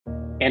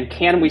And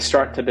can we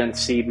start to then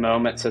see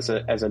moments as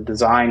a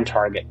design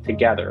target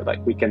together?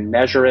 Like we can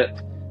measure it,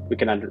 we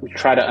can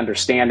try to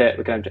understand it,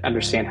 we can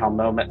understand how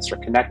moments are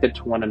connected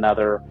to one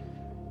another.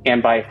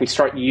 And if we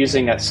start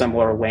using a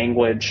similar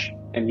language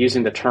and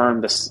using the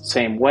term the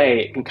same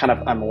way, it can kind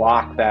of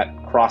unlock that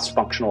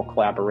cross-functional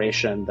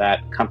collaboration that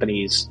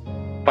companies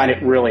find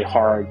it really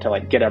hard to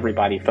like get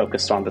everybody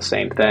focused on the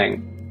same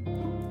thing.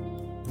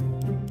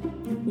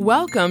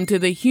 Welcome to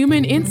the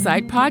Human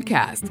Insight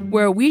Podcast,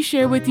 where we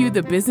share with you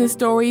the business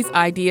stories,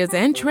 ideas,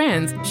 and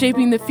trends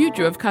shaping the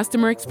future of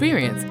customer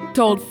experience,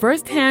 told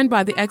firsthand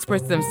by the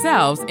experts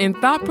themselves in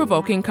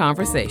thought-provoking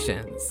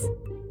conversations.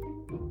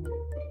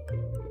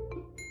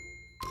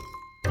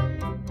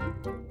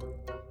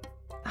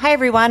 Hi,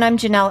 everyone. I'm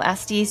Janelle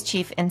Estes,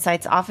 Chief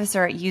Insights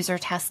Officer at User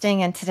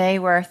Testing, and today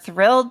we're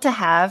thrilled to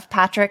have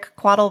Patrick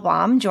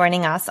Quattlebaum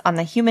joining us on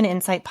the Human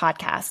Insight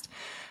Podcast.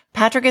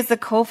 Patrick is the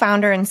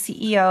co-founder and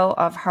CEO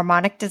of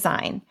Harmonic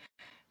Design.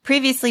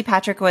 Previously,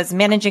 Patrick was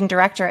Managing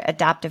Director at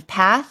Adaptive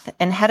Path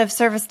and Head of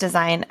Service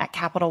Design at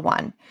Capital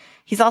One.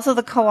 He's also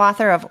the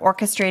co-author of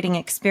Orchestrating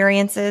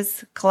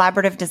Experiences,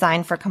 Collaborative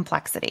Design for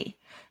Complexity.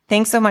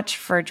 Thanks so much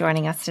for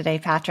joining us today,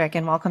 Patrick,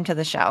 and welcome to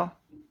the show.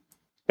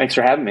 Thanks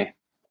for having me.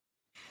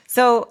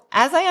 So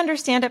as I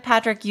understand it,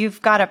 Patrick,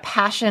 you've got a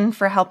passion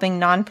for helping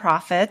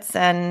nonprofits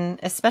and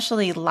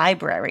especially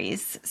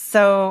libraries.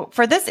 So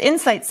for this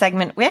insight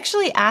segment, we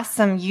actually asked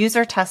some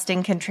user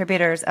testing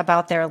contributors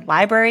about their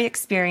library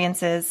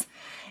experiences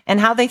and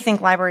how they think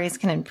libraries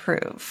can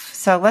improve.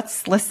 So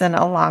let's listen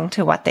along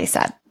to what they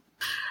said.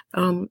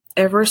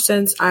 Ever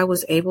since I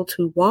was able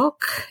to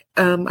walk,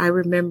 I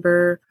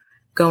remember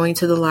going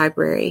to the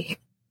library.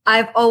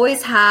 I've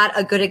always had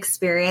a good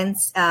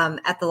experience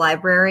at the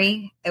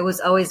library. It was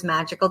always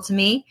magical to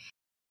me.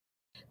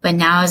 But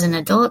now as an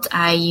adult,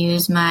 I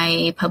use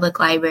my public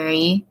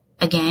library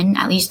again,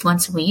 at least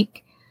once a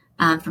week,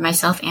 for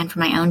myself and for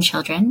my own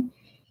children.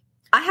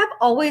 I have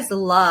always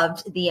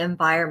loved the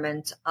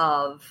environment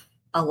of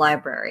a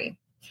library.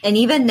 And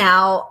even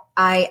now,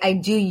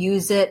 I do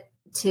use it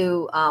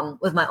to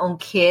with my own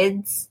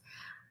kids.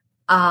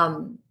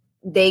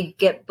 They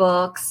get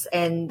books,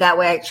 and that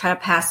way I try to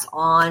pass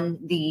on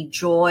the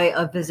joy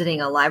of visiting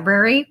a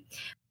library.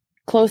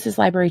 Closest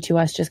library to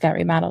us just got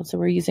remodeled, so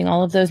we're using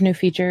all of those new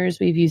features.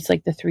 We've used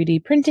like the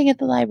 3D printing at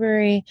the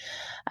library.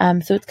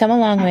 So it's come a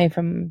long way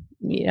from,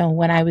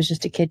 when I was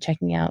just a kid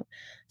checking out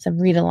some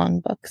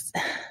read-along books.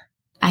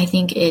 I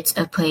think it's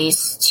a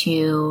place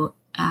to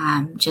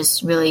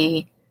just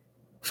really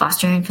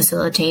foster and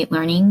facilitate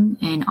learning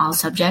in all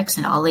subjects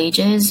and all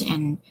ages,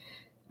 and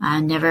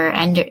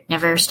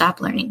never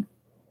stop learning.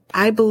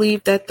 I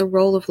believe that the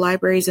role of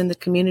libraries in the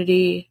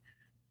community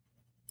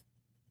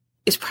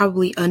is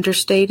probably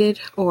understated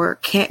or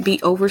can't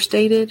be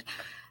overstated.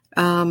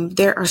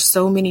 There are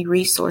so many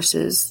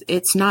resources.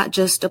 It's not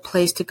just a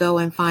place to go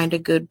and find a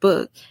good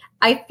book.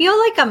 I feel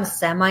like I'm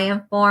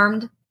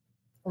semi-informed.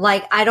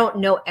 Like I don't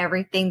know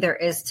everything there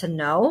is to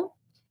know.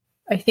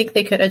 I think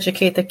they could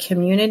educate the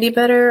community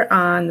better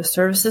on the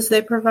services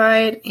they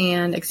provide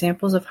and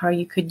examples of how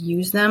you could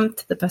use them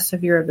to the best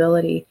of your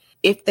ability.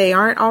 If they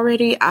aren't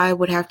already, I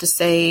would have to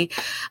say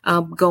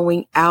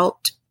going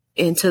out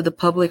into the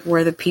public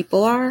where the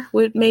people are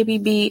would maybe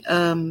be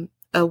a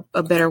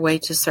better way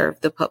to serve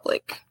the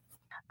public.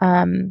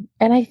 And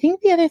I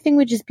think the other thing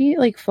would just be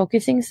like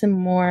focusing some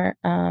more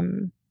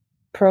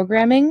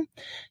programming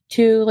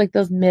to like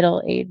those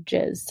middle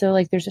ages. So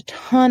like there's a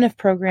ton of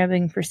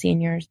programming for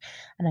seniors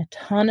and a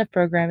ton of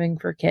programming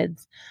for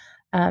kids.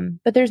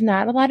 But there's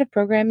not a lot of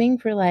programming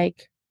for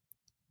like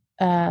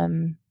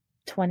 20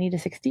 to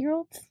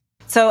 60-year-olds.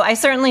 So I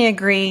certainly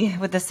agree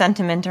with the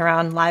sentiment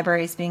around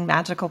libraries being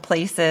magical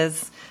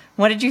places.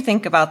 What did you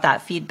think about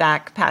that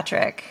feedback,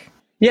 Patrick?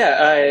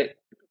 Yeah,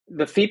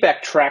 the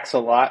feedback tracks a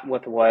lot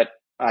with what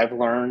I've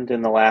learned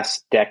in the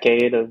last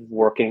decade of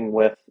working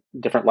with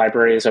different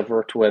libraries. I've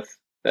worked with,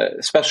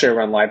 especially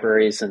around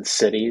libraries in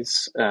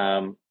cities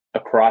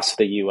across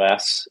the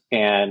U.S.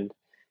 And,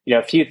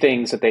 a few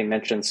things that they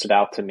mentioned stood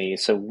out to me.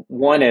 So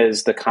one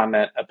is the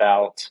comment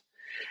about,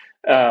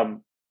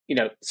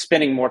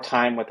 spending more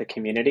time with the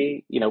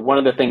community. One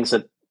of the things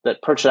that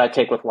approach that I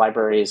take with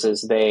libraries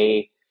is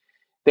they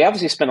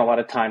obviously spend a lot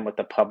of time with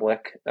the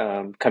public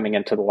coming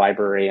into the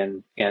library,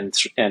 and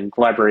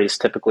libraries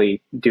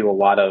typically do a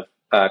lot of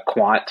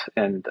quant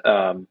and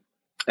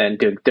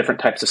do different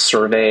types of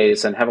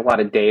surveys and have a lot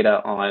of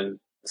data on,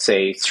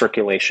 say,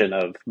 circulation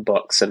of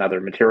books and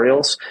other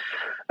materials.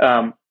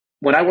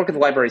 When I work with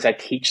libraries, I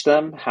teach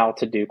them how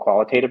to do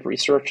qualitative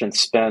research and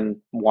spend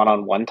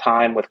one-on-one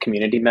time with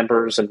community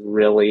members and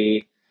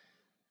really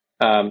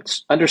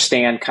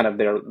understand kind of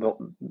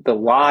the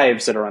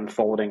lives that are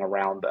unfolding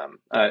around them.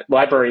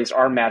 Libraries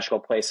are magical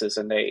places,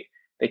 and they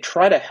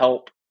try to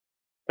help.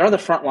 They're on the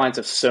front lines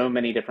of so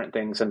many different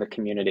things in the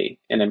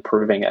community and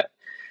improving it.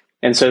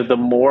 And so the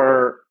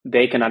more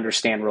they can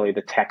understand really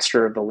the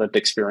texture of the lived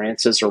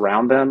experiences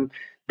around them,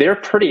 they're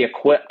pretty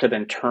equipped to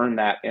then turn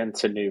that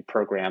into new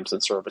programs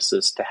and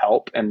services to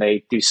help. And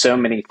they do so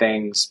many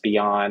things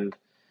beyond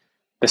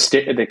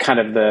the kind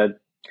of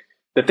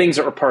the things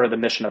that were part of the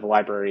mission of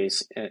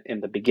libraries in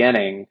the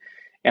beginning.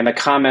 And the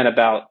comment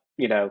about,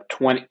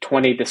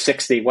 20 to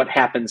 60, what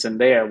happens in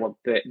there? Well,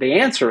 the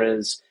answer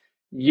is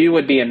you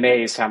would be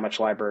amazed how much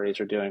libraries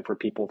are doing for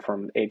people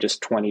from ages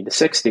 20 to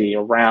 60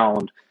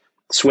 around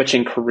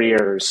switching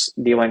careers,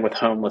 dealing with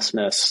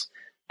homelessness,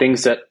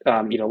 things that,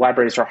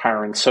 libraries are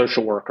hiring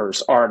social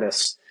workers,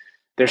 artists.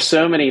 There's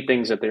so many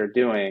things that they're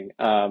doing.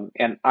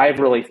 And I've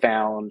really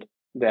found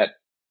that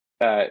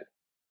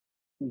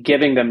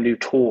giving them new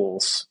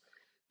tools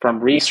from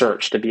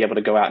research to be able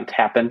to go out and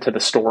tap into the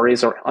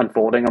stories or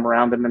unfolding them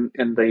around them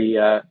in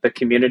the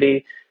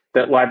community,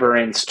 that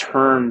librarians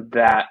turn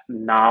that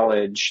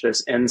knowledge,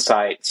 those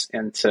insights,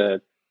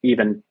 into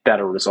even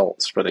better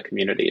results for the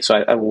community. So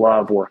I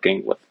love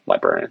working with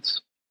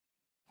librarians.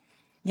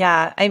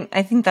 Yeah,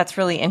 I think that's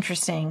really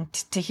interesting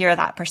to hear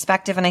that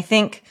perspective. And I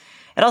think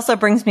it also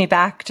brings me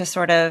back to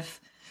sort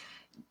of,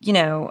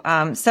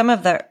 some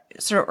of the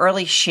sort of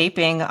early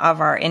shaping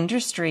of our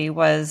industry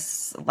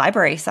was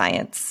library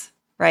science,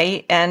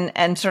 right?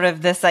 And sort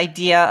of this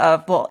idea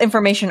of,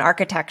 information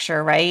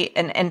architecture, right?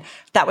 And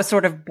that was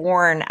sort of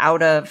born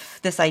out of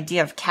this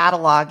idea of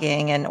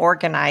cataloging and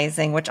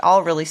organizing, which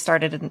all really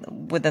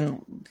started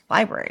within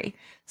library.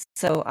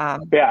 So,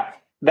 yeah.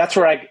 That's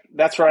where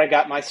I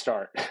got my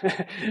start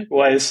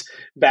was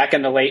back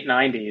in the late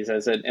 90s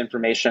as an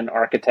information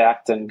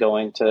architect and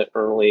going to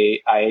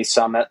early IA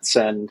summits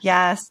and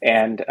yes.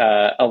 And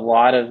a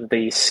lot of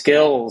the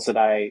skills and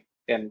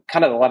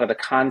kind of a lot of the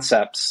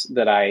concepts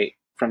that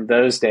from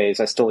those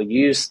days I still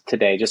use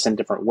today, just in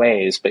different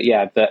ways. But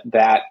yeah,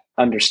 that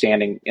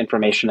understanding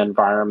information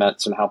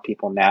environments and how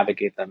people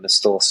navigate them is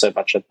still so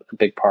much a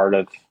big part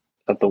of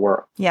the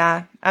work.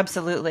 Yeah,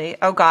 absolutely.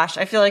 Oh gosh,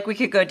 I feel like we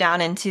could go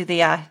down into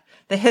the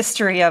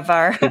history of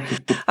our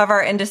of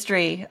our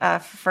industry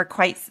for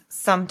quite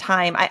some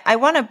time. I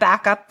want to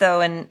back up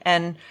though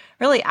and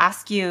really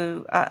ask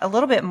you a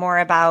little bit more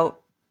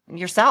about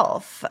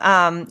yourself.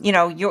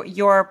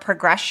 Your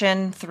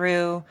progression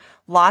through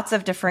lots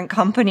of different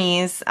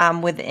companies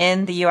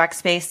within the UX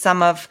space,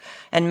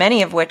 and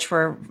many of which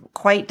were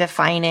quite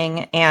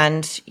defining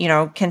and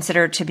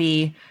considered to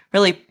be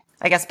really,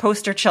 I guess,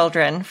 poster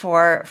children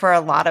for a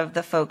lot of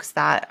the folks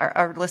that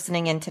are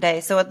listening in today.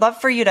 So I'd love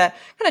for you to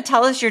kind of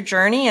tell us your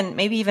journey and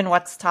maybe even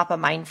what's top of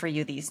mind for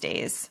you these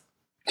days.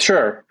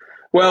 Sure.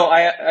 Well,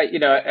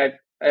 I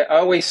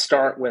always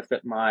start with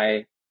that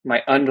my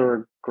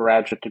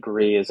undergraduate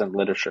degree is in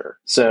literature.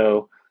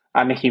 So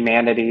I'm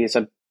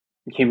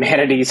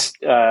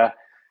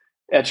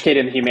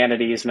educated in the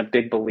humanities and a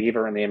big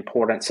believer in the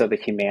importance of the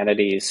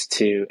humanities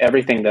to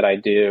everything that I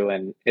do.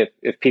 And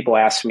if people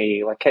ask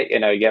me like, hey,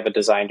 you have a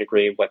design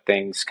degree, what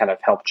things kind of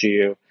helped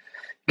you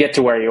get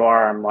to where you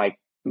are? I'm like,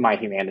 my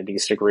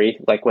humanities degree.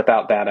 Like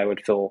without that, I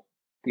would feel,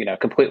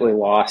 completely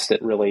lost.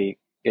 It really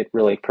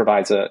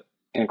provides an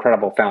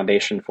incredible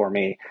foundation for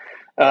me.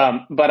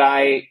 But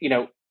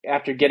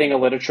after getting a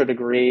literature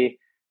degree,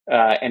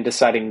 and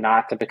deciding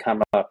not to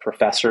become a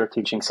professor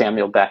teaching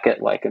Samuel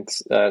Beckett, like in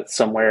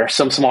some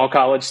small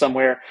college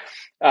somewhere,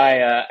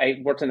 I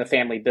worked in the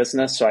family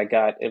business. So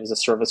it was a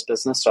service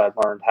business. So I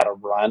learned how to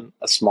run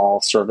a small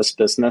service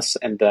business.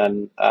 And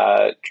then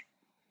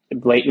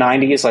late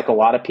 90s, like a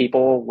lot of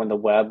people, when the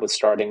web was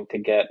starting to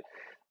get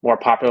more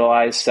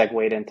popularized,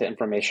 segued into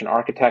information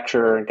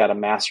architecture and got a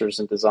master's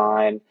in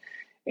design.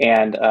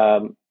 And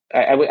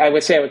I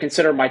would say I would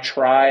consider my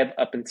tribe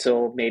up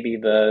until maybe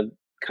the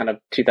kind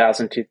of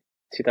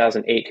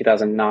 2008,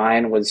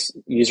 2009 was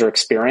user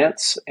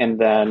experience. And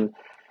then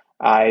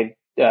I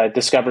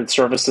discovered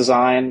service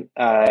design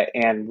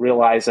and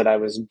realized that I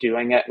was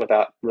doing it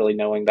without really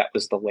knowing that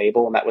was the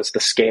label. And that was the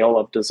scale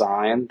of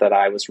design that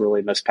I was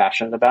really most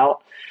passionate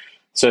about.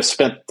 So I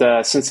spent,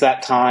 since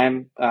that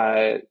time,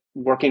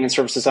 working in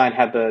service design,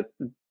 had the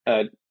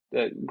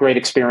great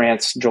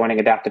experience joining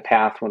Adaptive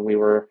Path when we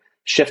were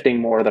shifting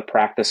more of the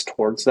practice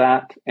towards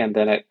that. And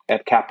then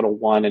at Capital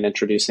One and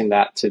introducing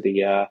that to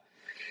the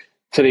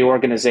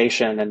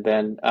organization. And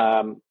then,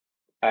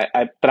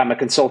 but I'm a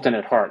consultant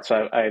at heart.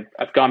 So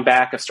I've gone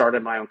back, I've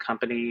started my own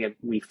company, and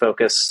we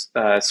focus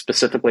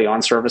specifically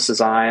on service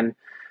design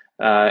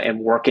and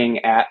working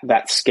at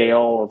that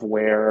scale of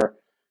where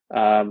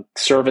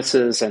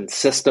services and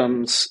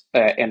systems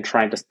and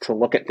trying to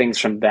look at things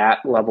from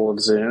that level of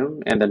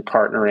zoom, and then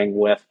partnering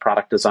with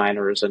product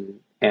designers and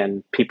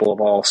people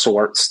of all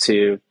sorts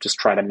to just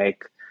try to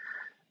make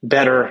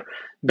better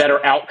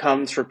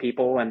outcomes for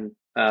people. And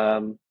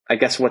I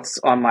guess what's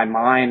on my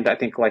mind, I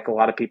think like a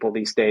lot of people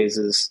these days,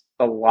 is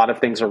a lot of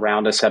things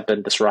around us have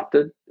been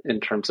disrupted in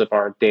terms of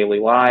our daily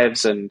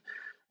lives and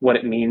what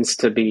it means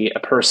to be a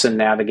person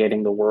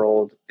navigating the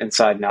world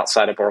inside and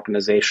outside of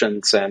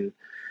organizations, and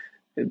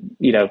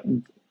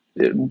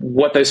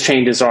what those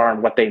changes are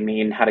and what they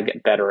mean, how to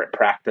get better at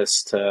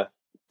practice to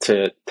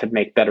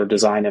make better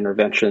design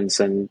interventions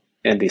in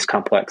these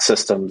complex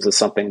systems is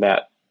something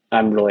that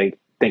I'm really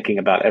thinking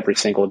about every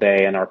single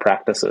day in our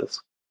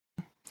practices.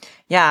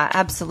 Yeah,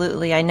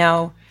 absolutely. I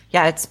know.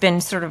 Yeah, it's been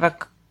sort of a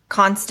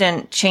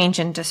constant change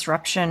and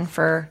disruption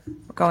for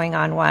going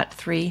on,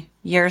 3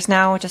 years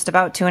now, just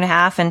about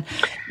 2.5. And,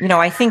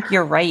 I think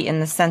you're right in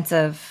the sense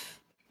of,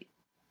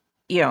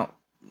 we've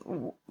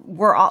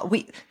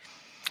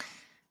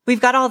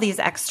got all these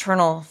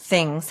external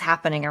things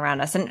happening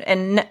around us,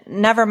 and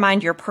never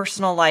mind your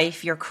personal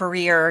life, your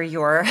career,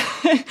 your,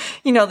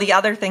 the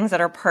other things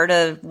that are part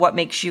of what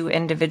makes you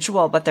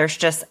individual, but there's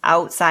just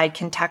outside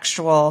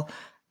contextual,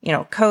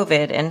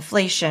 COVID,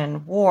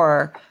 inflation,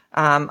 war,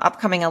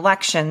 upcoming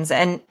elections.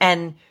 And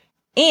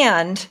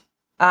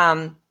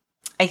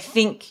I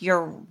think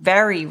you're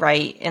very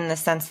right in the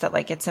sense that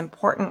it's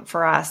important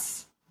for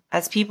us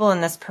as people in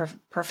this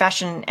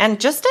profession, and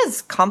just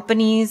as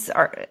companies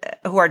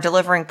who are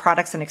delivering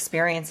products and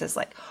experiences,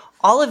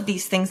 all of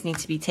these things need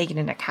to be taken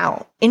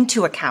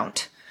into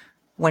account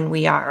when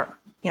we are,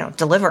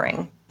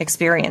 delivering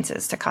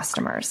experiences to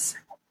customers.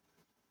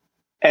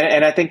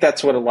 And I think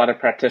that's what a lot of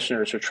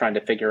practitioners are trying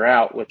to figure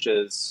out, which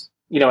is,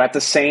 at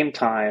the same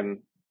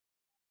time,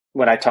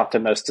 when I talk to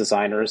most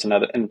designers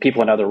and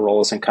people in other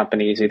roles in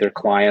companies, either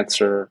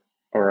clients or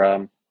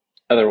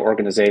other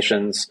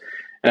organizations,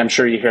 and I'm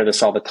sure you hear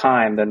this all the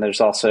time, then there's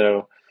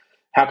also,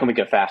 how can we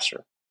go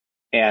faster?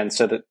 And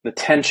so the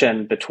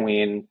tension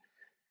between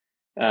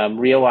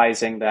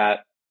realizing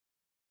that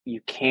you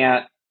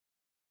can't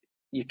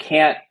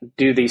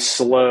do these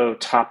slow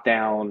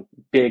top-down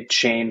big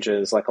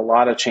changes, a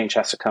lot of change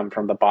has to come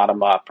from the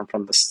bottom up and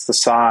from the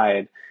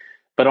side,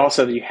 but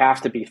also you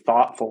have to be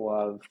thoughtful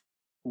of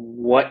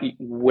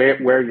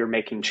where you're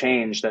making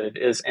change, that it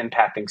is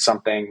impacting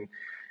something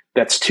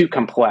that's too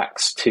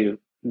complex to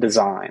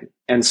design.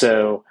 And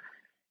so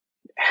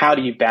how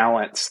do you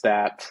balance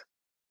that,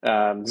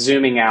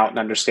 zooming out and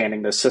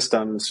understanding the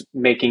systems,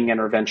 making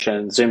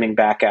interventions, zooming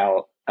back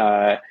out,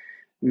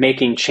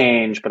 making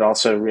change, but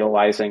also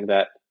realizing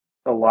that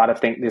a lot of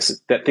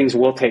things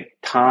will take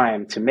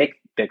time to make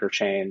bigger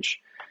change.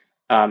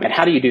 And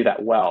how do you do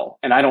that well?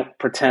 And I don't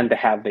pretend to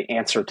have the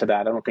answer to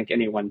that. I don't think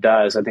anyone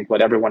does. I think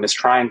what everyone is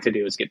trying to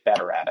do is get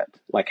better at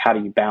it. How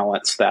do you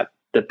balance the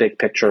big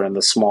picture and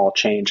the small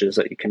changes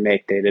that you can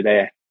make day to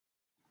day?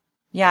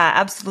 Yeah,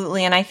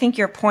 absolutely. And I think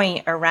your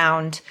point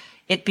around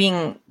it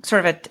being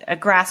sort of a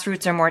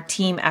grassroots or more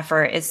team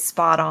effort is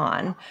spot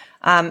on.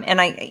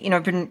 And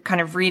I've been kind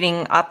of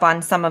reading up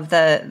on some of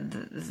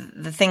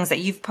the things that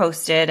you've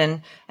posted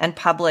and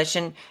published,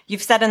 and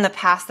you've said in the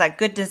past that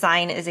good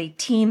design is a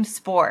team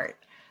sport.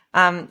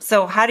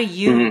 So how do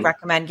you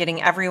recommend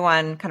getting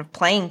everyone kind of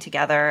playing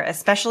together,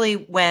 especially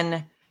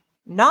when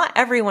not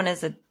everyone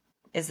is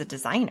a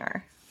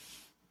designer?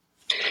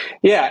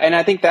 Yeah. And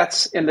I think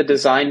that's in the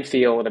design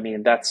field. I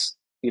mean, that's,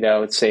 I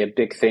would say a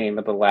big theme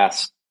of the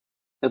last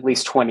at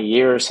least 20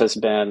 years has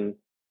been,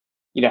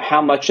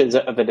 how much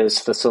of it is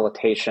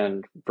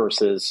facilitation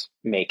versus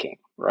making,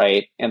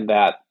 right? And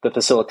that the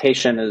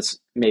facilitation is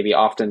maybe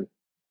often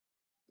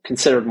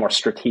considered more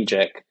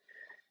strategic,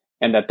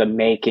 and that the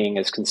making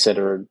is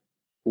considered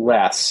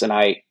less. And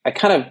I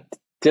kind of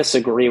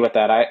disagree with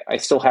that. I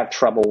still have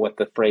trouble with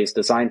the phrase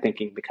design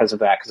thinking because of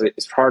that, because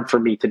it's hard for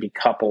me to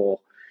decouple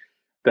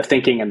the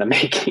thinking and the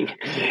making.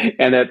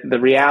 And that the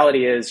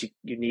reality is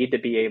you need to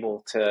be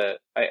able to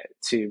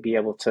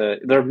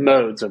there are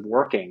modes of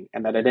working,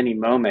 and that at any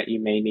moment you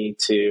may need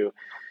to,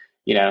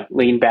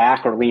 lean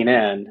back or lean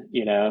in,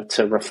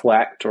 to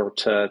reflect or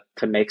to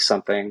make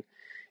something.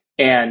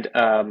 And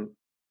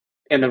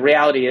the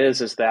reality is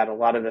that a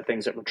lot of the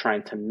things that we're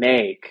trying to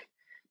make,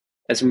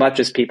 as much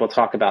as people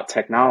talk about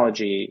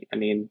technology, I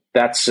mean,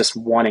 that's just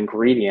one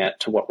ingredient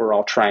to what we're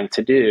all trying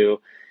to do.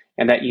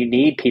 And that you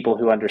need people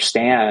who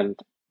understand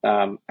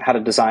how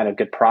to design a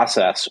good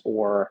process,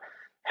 or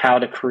how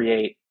to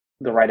create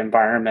the right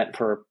environment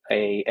for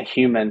a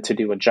human to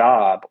do a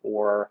job,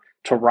 or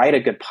to write a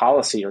good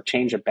policy or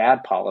change a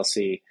bad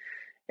policy.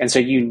 And so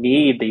you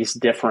need these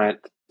different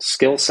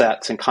skill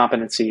sets and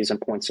competencies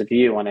and points of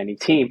view on any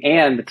team.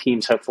 And the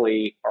teams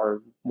hopefully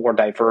are more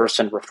diverse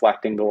and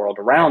reflecting the world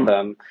around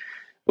them,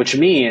 which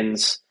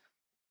means,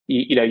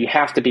 you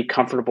have to be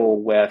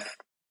comfortable with,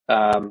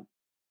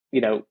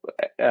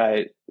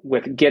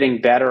 with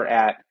getting better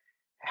at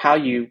how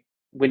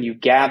when you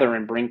gather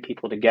and bring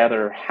people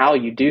together, how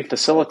you do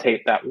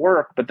facilitate that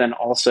work, but then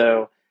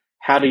also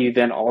how do you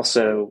then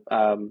also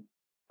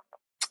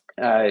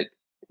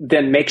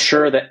then make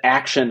sure that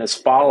action is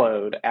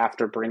followed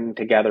after bringing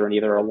together and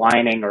either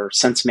aligning or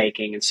sense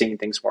making and seeing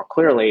things more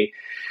clearly.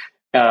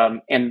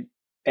 And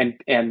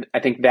I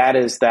think that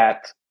is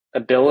that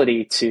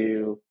ability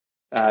to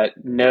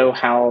know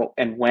how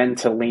and when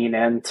to lean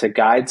in to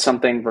guide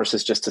something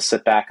versus just to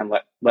sit back and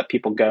let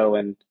people go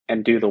and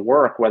do the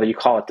work, whether you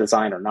call it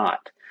design or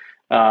not.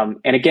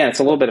 And again, it's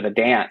a little bit of a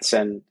dance,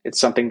 and it's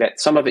something that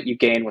some of it you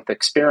gain with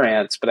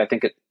experience, but I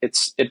think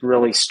it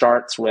really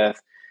starts with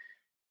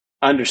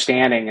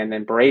understanding and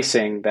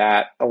embracing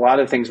that a lot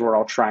of things we're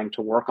all trying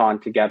to work on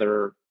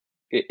together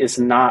is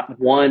not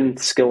one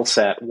skill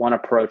set, one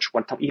approach,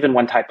 even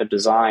one type of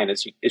design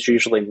is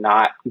usually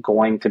not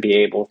going to be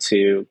able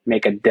to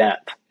make a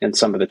dent in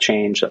some of the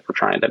change that we're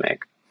trying to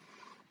make.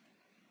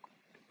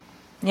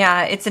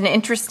 Yeah, it's an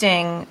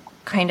interesting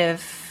kind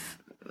of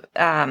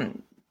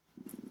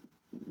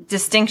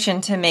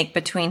distinction to make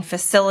between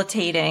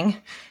facilitating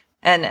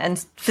and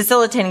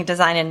facilitating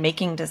design and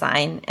making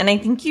design. And I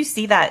think you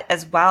see that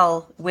as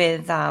well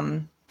with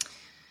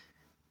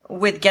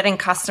getting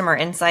customer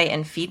insight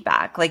and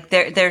feedback. Like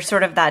there's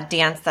sort of that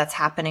dance that's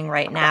happening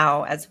right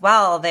now as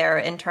well there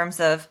in terms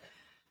of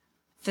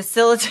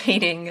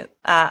facilitating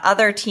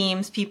other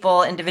teams,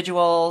 people,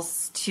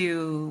 individuals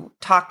to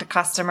talk to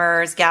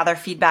customers, gather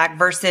feedback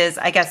versus,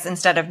 I guess,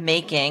 instead of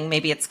making,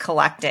 maybe it's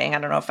collecting. I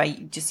don't know if I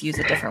just use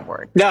a different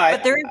word. No, I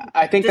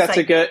think that's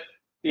a good,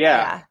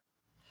 yeah.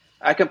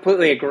 I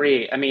completely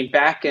agree. I mean,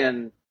 back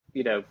in,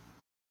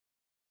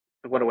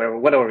 what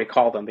do we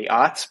call them? The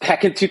aughts,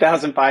 back in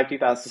 2005,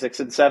 2006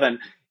 and 2007,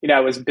 I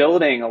was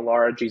building a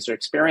large user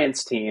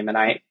experience team, and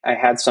I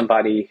had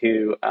somebody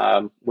who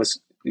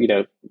was,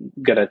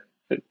 going to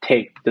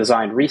take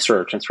design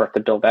research and start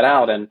to build that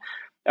out. And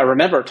I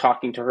remember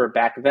talking to her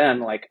back then,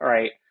 like, all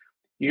right,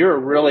 you're a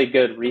really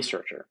good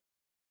researcher.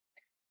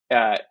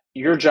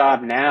 Your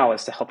job now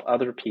is to help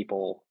other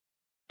people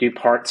do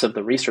parts of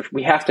the research.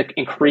 We have to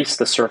increase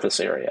the surface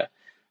area.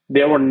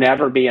 There will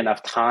never be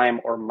enough time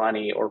or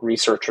money or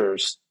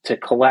researchers to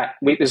collect.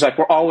 It's like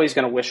we're always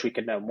going to wish we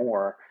could know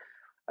more.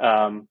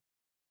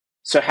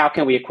 So how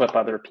can we equip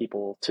other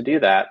people to do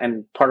that?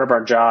 And part of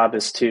our job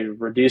is to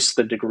reduce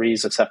the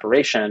degrees of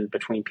separation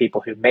between people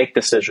who make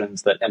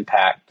decisions that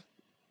impact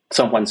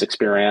someone's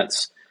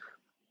experience,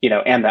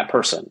 and that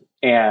person.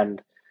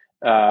 And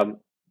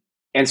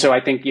so I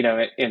think,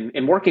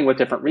 in working with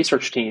different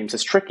research teams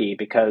is tricky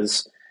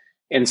because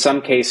in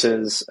some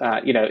cases,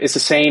 it's the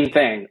same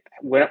thing.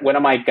 When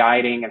am I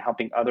guiding and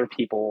helping other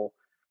people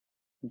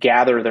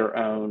gather their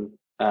own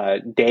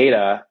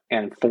data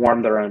and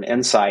form their own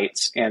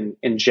insights and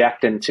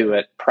inject into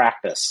it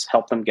practice,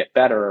 help them get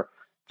better,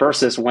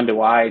 versus when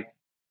do I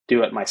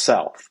do it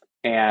myself?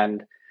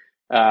 And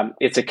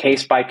it's a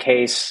case by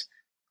case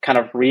kind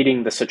of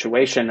reading the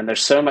situation. And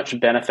there's so much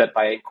benefit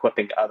by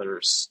equipping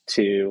others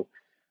to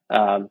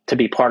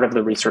be part of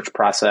the research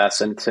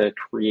process and to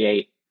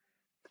create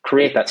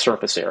that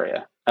surface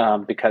area.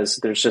 Because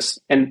there's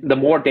just, and the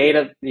more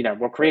data,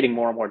 we're creating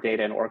more and more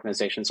data in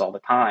organizations all the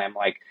time.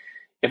 Like,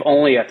 if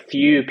only a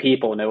few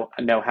people know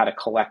how to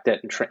collect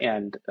it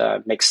and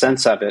make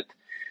sense of it,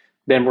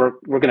 then we're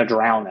going to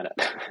drown in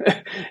it.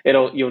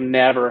 You'll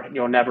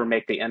never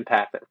make the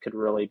impact that could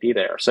really be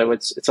there. So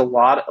it's a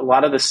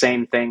lot of the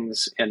same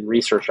things in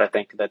research. I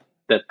think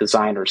that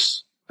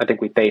designers, I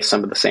think we face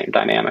some of the same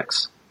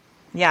dynamics.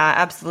 Yeah,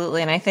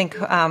 absolutely. And I think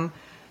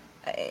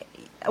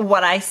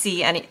what I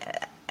see,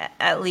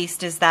 at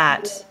least, is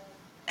that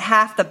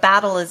half the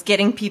battle is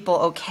getting people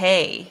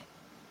okay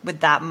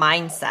with that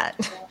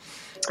mindset.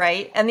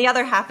 Right. And the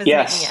other half is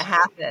making it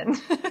happen.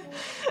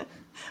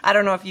 I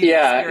don't know if you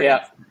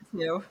experienced that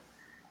too.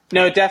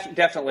 No,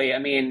 definitely. I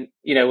mean,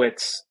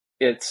 it's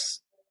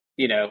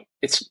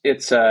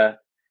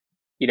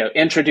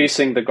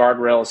introducing the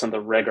guardrails and the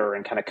rigor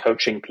and kind of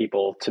coaching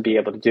people to be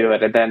able to do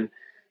it. And then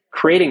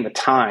creating the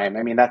time.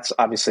 I mean, that's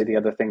obviously the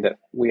other thing that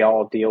we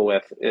all deal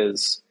with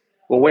is,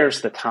 well,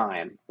 where's the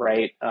time,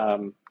 right?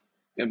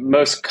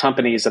 Most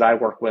companies that I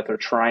work with are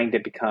trying to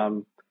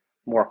become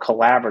more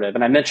collaborative.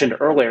 And I mentioned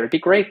earlier, it'd be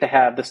great to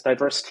have this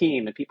diverse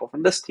team and people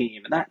from this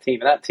team and that team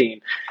and that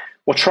team.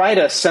 Well, try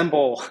to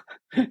assemble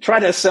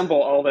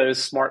all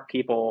those smart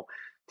people,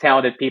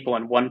 talented people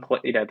in one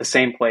place, the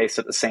same place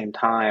at the same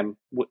time,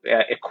 with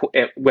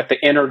the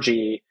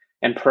energy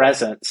and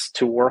presence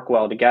to work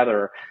well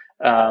together.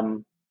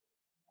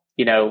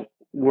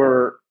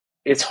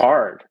 It's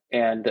hard.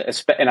 And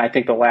I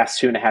think the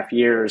last 2.5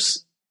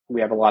 years,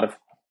 we have a lot of,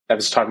 I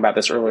was talking about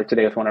this earlier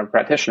today with one of our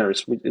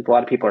practitioners, a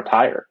lot of people are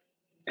tired.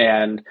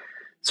 And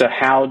so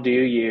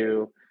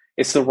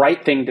it's the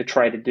right thing to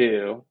try to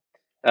do.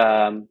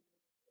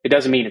 It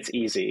doesn't mean it's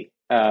easy.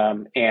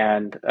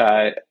 And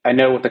I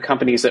know with the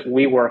companies that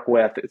we work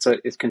with,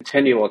 it's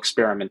continual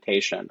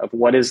experimentation of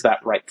what is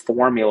that right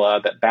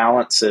formula that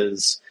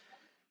balances,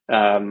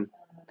 when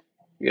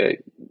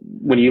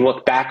you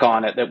look back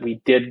on it, that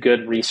we did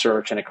good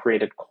research and it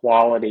created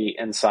quality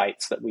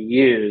insights that we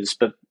use,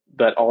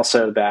 but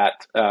also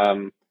that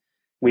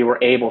we were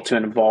able to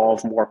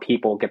involve more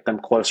people, get them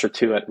closer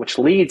to it, which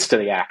leads to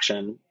the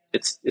action.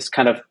 It's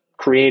kind of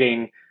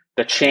creating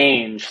the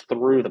change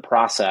through the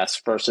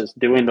process versus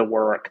doing the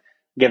work,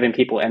 giving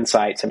people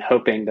insights and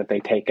hoping that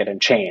they take it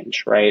and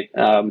change, right?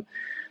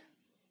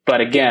 But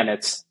again,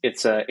 it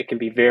can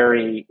be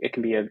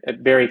a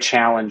very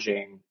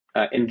challenging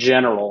in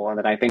general. And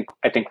then I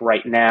think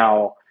right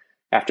now,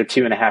 after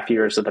 2.5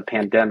 years of the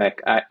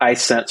pandemic, I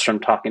sense from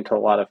talking to a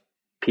lot of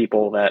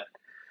people that,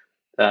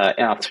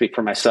 and I'll speak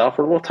for myself,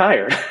 we're a little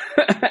tired,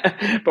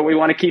 but we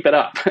want to keep it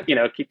up,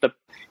 keep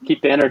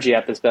the energy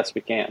up as best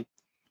we can.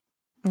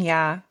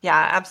 Yeah,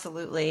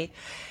 absolutely.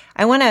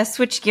 I want to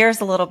switch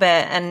gears a little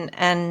bit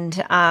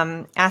and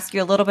ask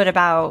you a little bit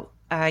about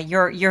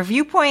your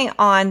viewpoint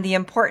on the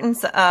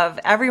importance of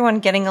everyone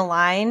getting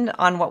aligned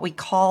on what we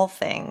call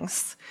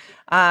things.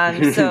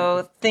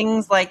 So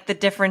things like the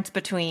difference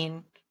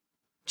between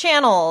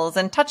channels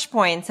and touch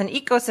points and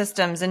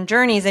ecosystems and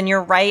journeys. And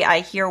you're right. I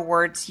hear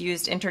words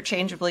used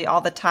interchangeably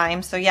all the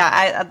time. So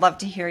yeah, I'd love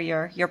to hear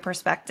your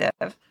perspective.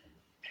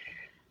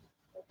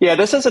 Yeah,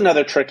 this is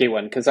another tricky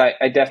one because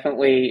I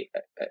definitely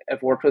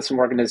have worked with some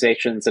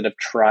organizations that have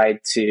tried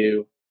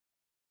to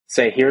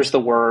say, here's the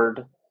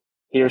word,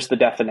 here's the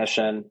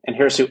definition, and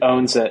here's who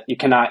owns it. You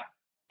cannot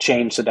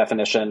change the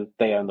definition.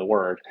 They own the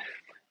word.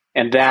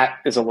 And that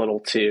is a little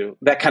too,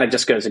 that kind of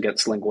just goes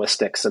against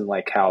linguistics and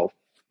like how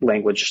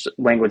language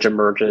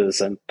emerges.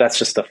 And that's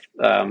just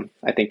I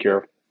think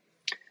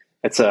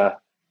it's a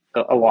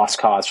lost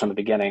cause from the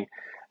beginning.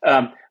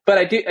 But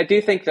I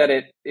do think that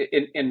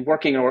in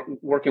working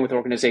with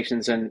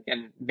organizations and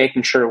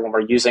making sure when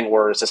we're using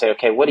words to say,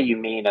 okay, what do you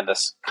mean in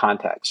this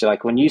context? So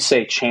like when you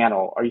say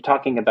channel, are you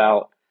talking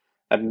about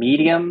a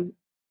medium?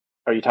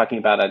 Are you talking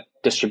about a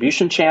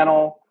distribution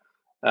channel?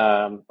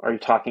 Are you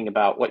talking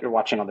about what you're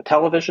watching on the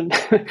television?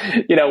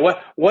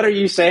 What are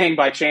you saying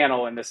by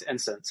channel in this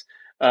instance?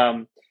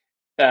 But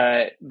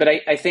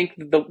I think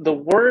the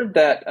word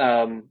that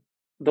I've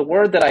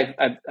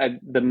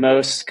the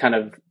most kind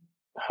of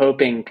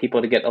hoping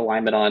people to get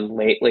alignment on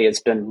lately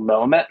has been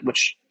moment,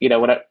 which,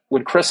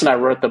 when Chris and I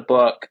wrote the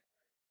book,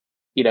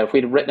 if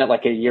we'd written it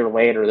like a year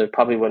later, there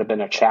probably would have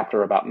been a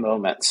chapter about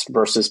moments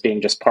versus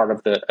being just part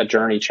of a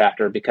journey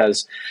chapter,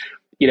 because,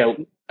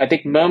 I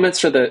think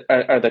moments are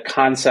the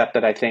concept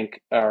that I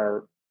think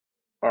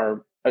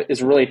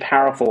is really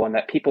powerful, and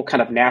that people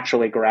kind of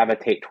naturally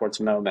gravitate towards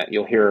moment.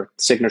 You'll hear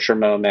signature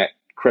moment,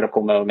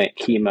 critical moment,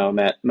 key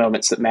moment,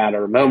 moments that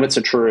matter, moments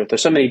of truth.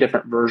 There's so many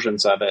different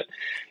versions of it.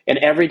 And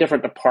every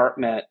different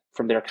department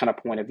from their kind of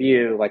point of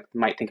view, like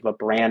might think of a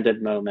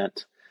branded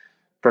moment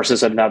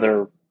versus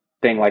another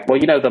thing like,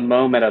 the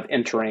moment of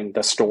entering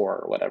the store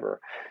or whatever.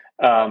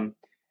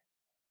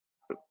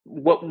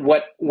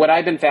 What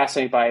I've been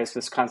fascinated by is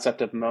this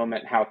concept of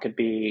moment, how it could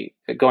be,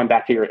 going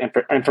back to your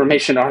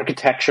information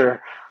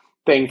architecture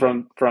thing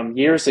from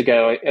years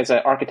ago, as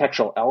an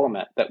architectural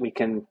element that we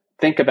can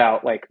think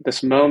about, like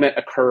this moment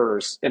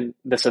occurs and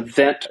this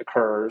event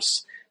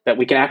occurs that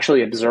we can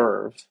actually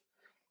observe,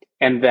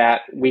 and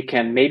that we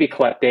can maybe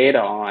collect data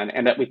on,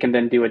 and that we can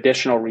then do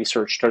additional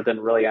research to then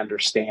really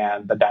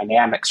understand the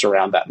dynamics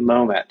around that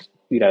moment,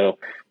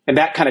 and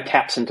that kind of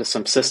taps into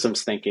some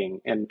systems thinking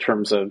in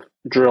terms of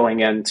drilling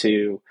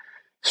into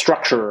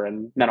structure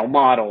and mental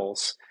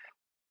models.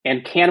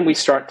 And can we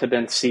start to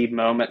then see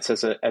moments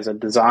as a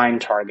design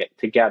target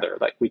together?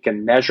 Like we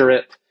can measure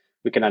it,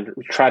 we can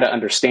try to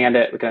understand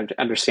it, we can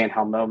understand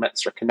how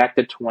moments are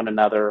connected to one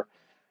another.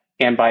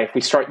 And if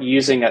we start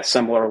using a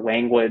similar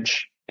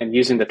language and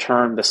using the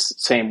term the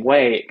same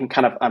way, it can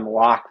kind of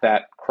unlock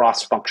that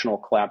cross-functional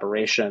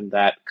collaboration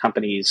that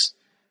companies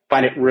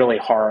find it really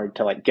hard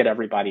to like get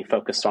everybody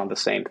focused on the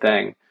same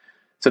thing.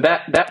 So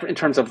that in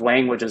terms of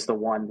language is the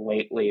one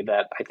lately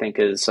that I think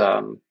is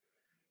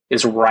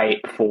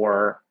ripe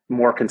for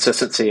more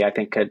consistency. I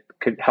think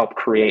could help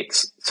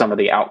create some of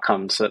the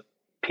outcomes that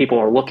people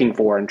are looking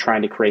for and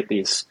trying to create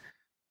these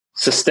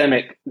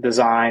systemic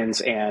designs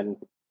and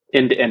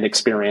end-to-end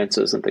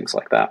experiences and things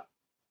like that.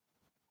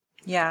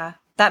 Yeah,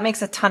 that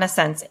makes a ton of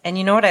sense. And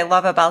you know what I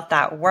love about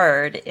that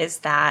word is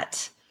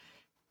that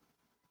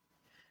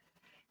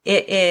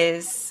it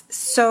is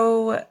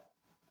so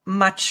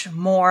much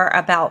more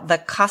about the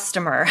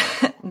customer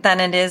than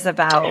it is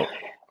about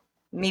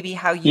maybe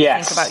how you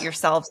think about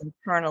yourselves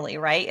internally,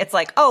 right? It's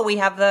like, oh, we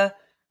have the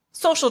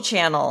social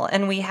channel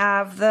and we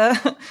have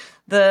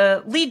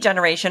the lead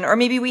generation, or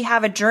maybe we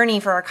have a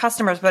journey for our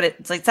customers, but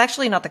it's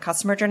actually not the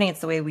customer journey. It's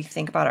the way we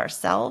think about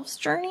ourselves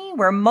journey,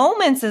 where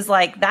moments is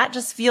like, that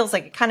just feels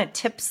like it kind of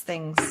tips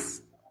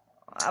things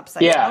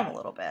upside down a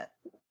little bit.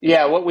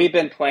 Yeah. What we've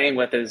been playing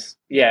with is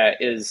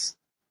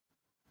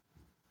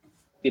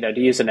to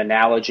use an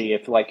analogy,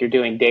 if like you're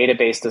doing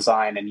database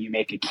design and you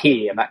make a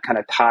key and that kind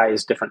of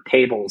ties different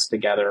tables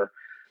together,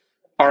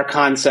 our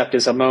concept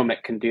is a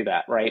moment can do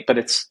that, right? But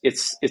it's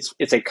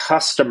a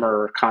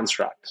customer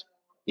construct,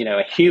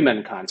 a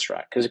human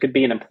construct, because it could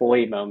be an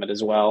employee moment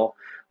as well.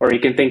 Or you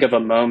can think of a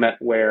moment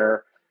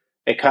where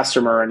a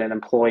customer and an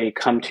employee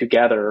come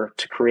together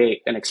to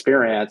create an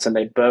experience, and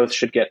they both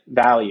should get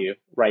value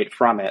right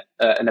from it.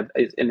 And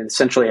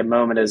essentially, a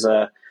moment is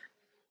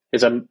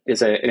an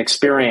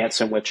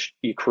experience in which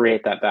you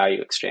create that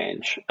value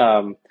exchange.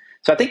 So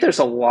I think there's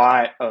a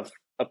lot of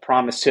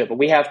promise to it, but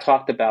we have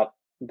talked about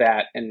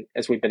that, and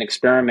as we've been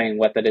experimenting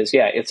with it,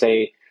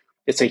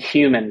 it's a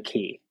human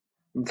key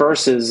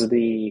versus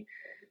the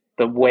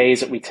ways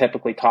that we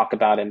typically talk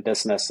about in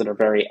business that are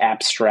very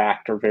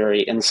abstract or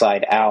very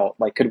inside out.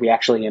 Like, could we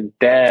actually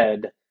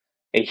embed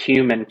a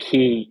human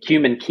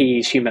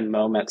keys, human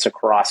moments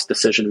across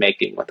decision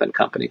making within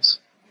companies?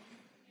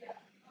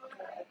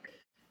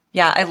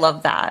 Yeah, I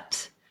love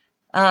that.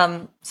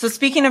 So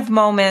speaking of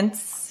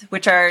moments,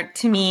 which are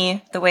to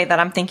me, the way that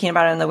I'm thinking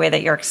about it and the way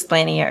that you're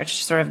explaining it, are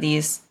just sort of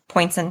these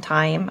points in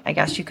time, I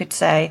guess you could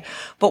say.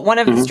 But one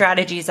of the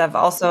strategies I've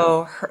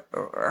also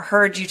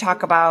heard you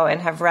talk about and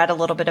have read a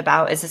little bit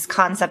about is this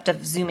concept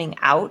of zooming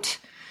out.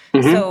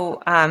 Mm-hmm.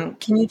 So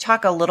can you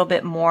talk a little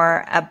bit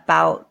more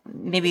about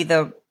maybe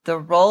the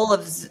role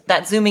of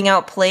that zooming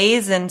out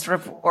plays in sort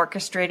of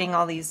orchestrating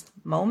all these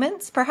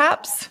moments,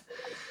 perhaps?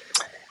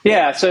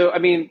 Yeah. So, I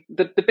mean,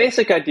 the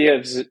basic idea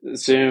of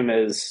Zoom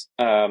is,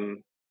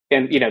 and,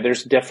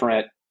 there's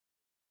different,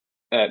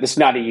 this is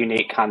not a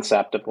unique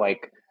concept of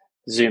like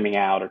zooming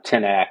out or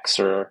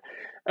 10x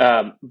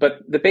but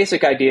the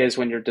basic idea is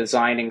when you're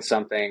designing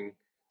something.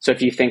 So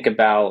if you think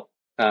about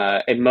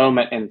a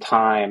moment in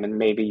time and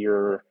maybe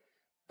you're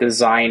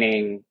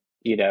designing,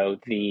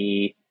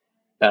 the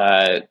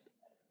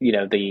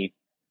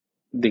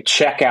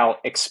checkout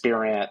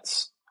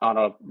experience on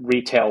a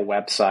retail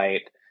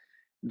website,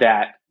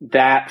 that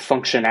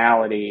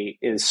functionality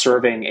is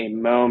serving a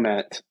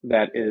moment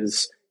that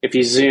is, if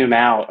you zoom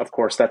out, of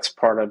course, that's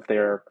part of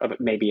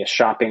maybe a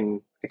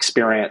shopping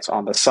experience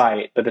on the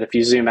site. But that if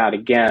you zoom out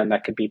again,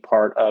 that could be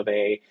part of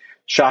a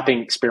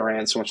shopping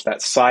experience in which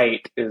that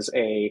site is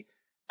a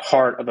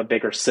part of a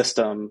bigger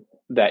system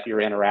that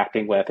you're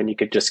interacting with, and you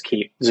could just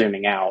keep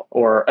zooming out.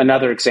 Or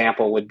another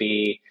example would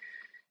be,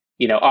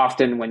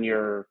 often when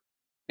you're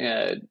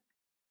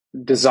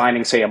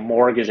designing, say, a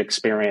mortgage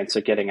experience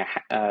of getting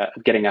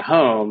a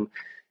home,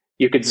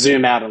 you could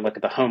zoom out and look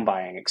at the home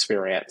buying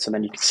experience, and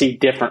then you can see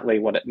differently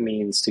what it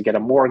means to get a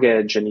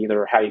mortgage, and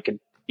either how you could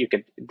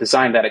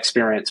design that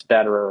experience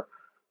better,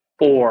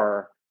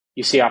 or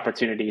you see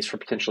opportunities for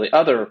potentially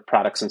other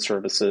products and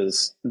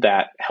services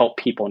that help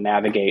people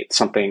navigate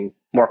something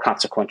more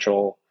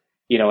consequential,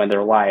 in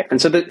their life.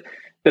 And so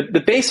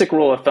the basic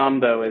rule of thumb,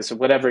 though, is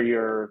whatever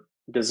you're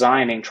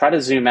designing, try to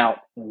zoom out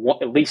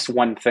at least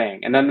one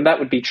thing. And then that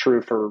would be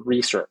true for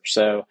research.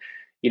 So,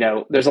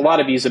 there's a lot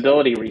of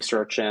usability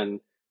research in,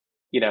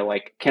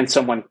 like, can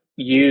someone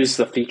use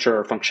the feature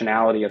or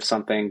functionality of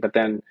something, but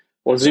then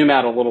we'll zoom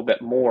out a little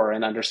bit more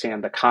and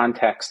understand the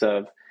context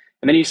of,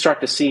 and then you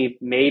start to see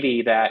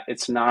maybe that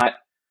it's not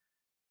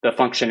the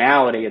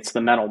functionality, it's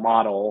the mental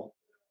model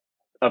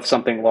of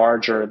something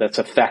larger that's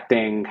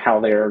affecting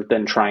how they're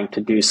then trying to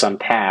do some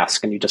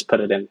task. And you just put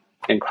it in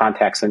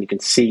context, and you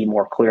can see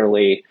more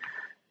clearly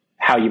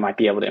how you might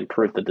be able to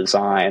improve the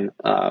design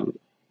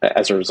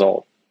as a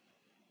result.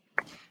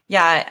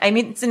 Yeah, I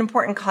mean, it's an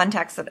important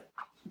context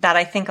that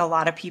I think a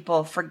lot of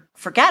people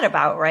forget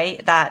about,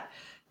 right? That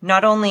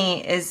not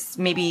only is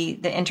maybe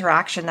the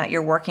interaction that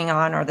you're working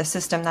on or the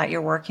system that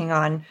you're working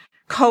on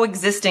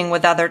coexisting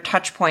with other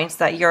touch points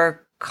that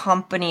your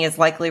company is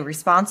likely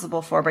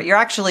responsible for, but you're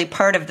actually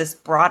part of this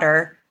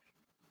broader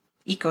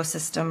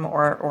ecosystem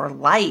or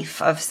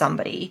life of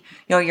somebody.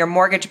 Your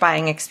mortgage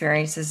buying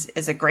experience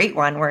is a great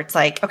one, where it's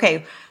like,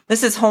 okay,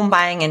 this is home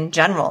buying in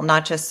general,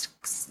 not just,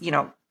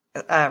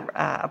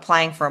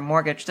 applying for a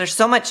mortgage. There's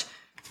so much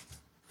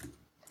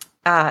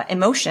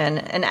emotion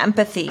and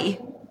empathy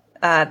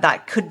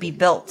that could be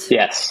built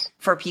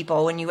for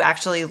people when you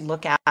actually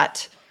look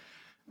at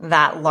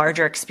that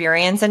larger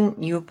experience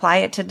and you apply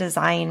it to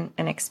design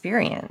an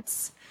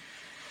experience.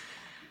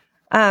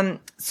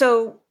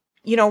 So,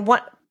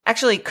 what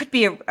actually could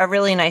be a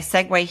really nice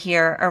segue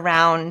here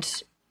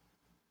around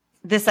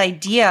this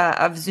idea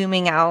of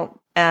zooming out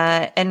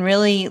and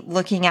really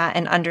looking at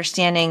and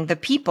understanding the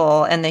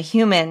people and the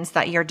humans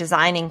that you're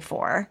designing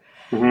for.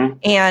 Mm-hmm.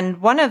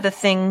 And one of the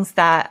things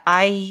that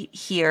I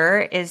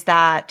hear is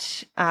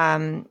that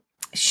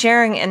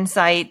sharing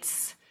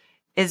insights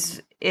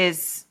is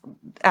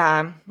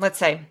let's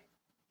say,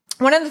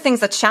 one of the things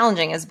that's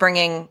challenging is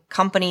bringing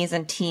companies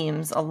and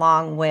teams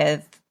along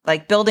with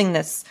like building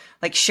this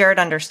like shared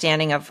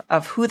understanding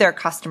of who their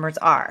customers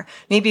are.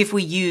 Maybe if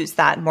we use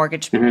that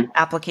mortgage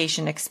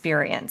application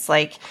experience,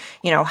 like,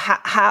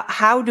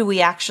 how do we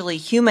actually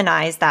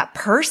humanize that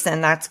person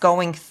that's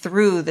going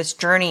through this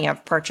journey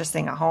of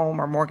purchasing a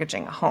home or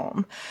mortgaging a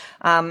home?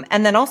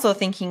 And then also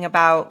thinking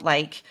about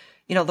like,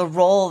 the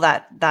role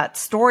that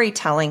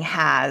storytelling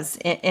has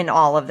in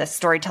all of this,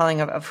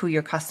 storytelling of who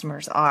your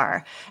customers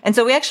are. And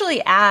so we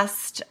actually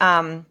asked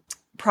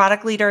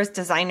product leaders,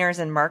 designers,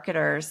 and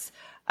marketers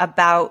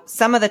about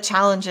some of the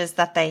challenges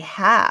that they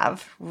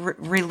have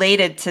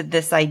related to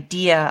this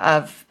idea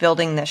of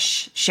building this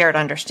shared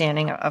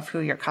understanding of who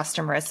your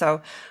customer is.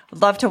 So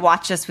I'd love to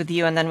watch this with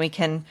you, and then we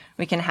can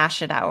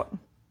hash it out.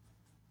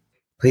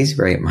 Please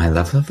rate my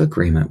level of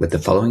agreement with the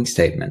following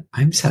statement.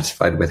 I'm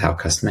satisfied with how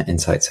customer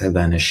insights I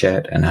learn are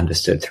shared and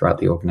understood throughout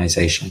the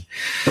organization.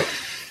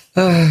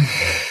 I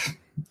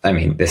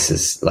mean, this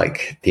is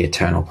like the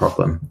eternal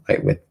problem,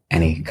 like with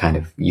any kind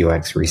of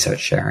UX research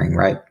sharing,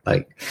 right?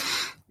 Like,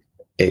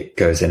 it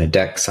goes in a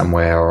deck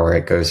somewhere, or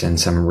it goes in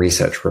some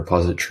research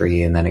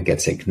repository and then it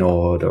gets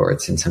ignored, or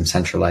it's in some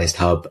centralized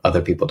hub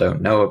other people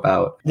don't know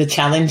about. The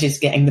challenge is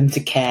getting them to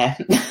care,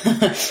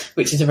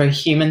 which is a very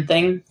human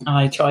thing.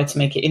 I try to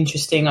make it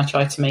interesting. I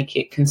try to make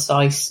it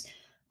concise,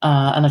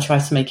 and I try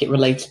to make it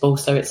relatable.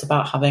 So it's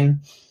about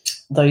having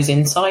those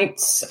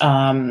insights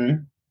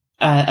and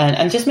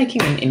just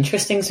making them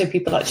interesting so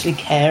people actually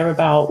care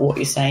about what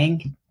you're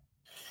saying.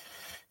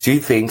 Do you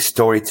think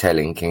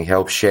storytelling can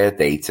help share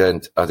data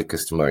and other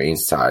customer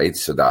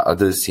insights so that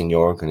others in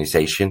your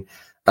organization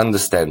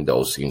understand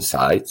those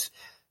insights?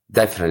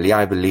 Definitely.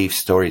 I believe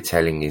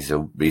storytelling is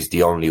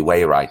the only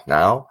way right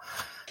now.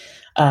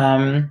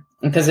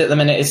 Because at the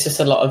minute it's just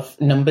a lot of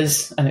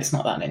numbers and it's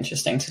not that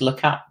interesting to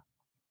look at.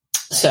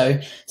 So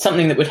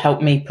something that would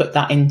help me put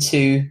that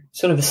into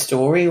sort of a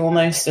story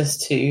almost as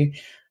to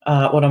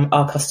what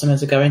our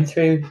customers are going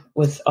through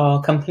with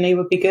our company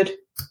would be good.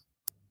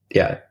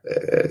 Yeah,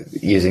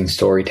 using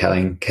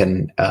storytelling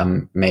can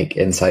make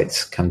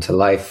insights come to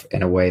life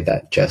in a way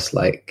that just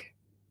like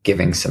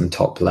giving some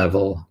top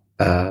level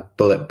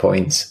bullet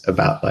points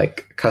about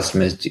like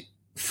customers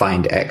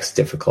find X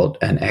difficult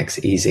and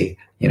X easy.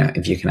 You know,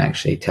 if you can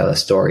actually tell a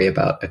story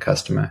about a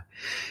customer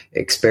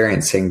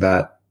experiencing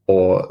that,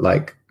 or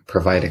like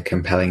provide a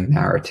compelling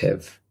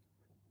narrative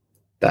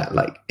that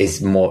like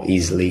is more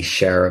easily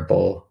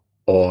shareable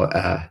or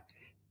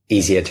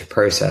easier to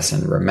process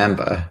and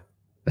remember,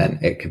 then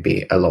it could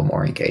be a lot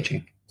more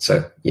engaging.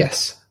 So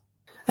yes.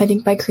 I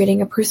think by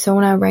creating a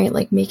persona, right,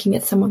 like making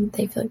it someone that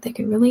they feel like they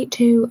can relate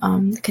to,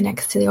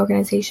 connects to the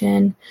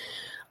organization,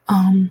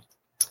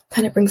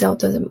 kind of brings out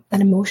that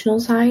emotional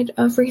side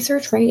of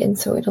research, right? And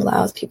so it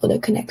allows people to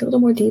connect a little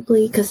more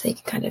deeply because they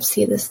can kind of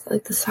see this,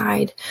 like the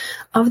side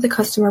of the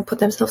customer, put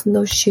themselves in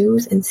those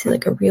shoes and see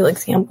like a real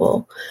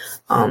example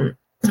of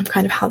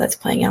kind of how that's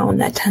playing out.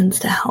 And that tends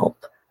to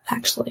help,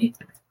 actually.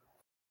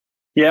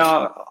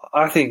 Yeah,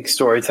 I think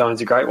storytelling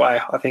is a great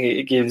way. I think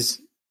it gives,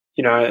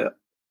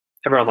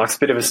 everyone likes a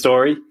bit of a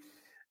story.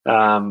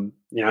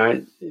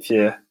 If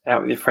you're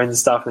out with your friends and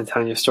stuff and they're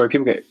telling you a story,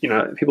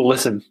 people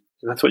listen,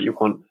 and that's what you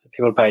want.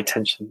 People to pay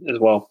attention as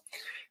well.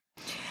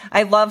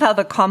 I love how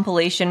the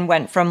compilation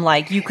went from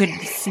like you could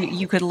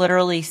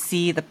literally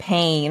see the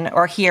pain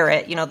or hear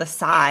it, the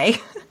sigh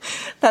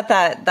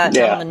that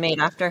gentleman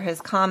made after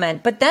his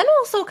comment, but then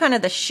also kind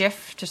of the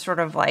shift to sort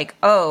of like,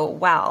 oh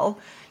well,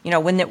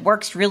 when it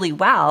works really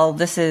well,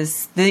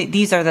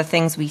 these are the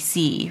things we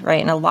see, right?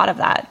 And a lot of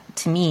that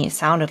to me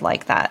sounded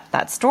like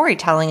that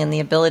storytelling and the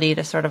ability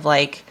to sort of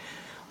like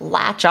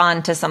latch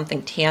on to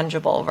something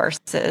tangible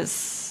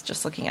versus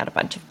just looking at a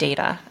bunch of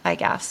data, I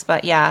guess.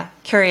 But yeah,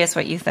 curious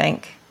what you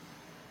think.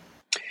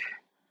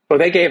 Well,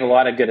 they gave a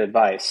lot of good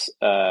advice.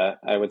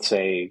 I would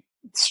say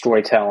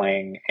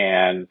storytelling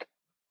and,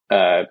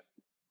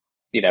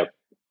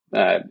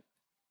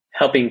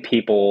 helping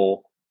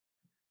people,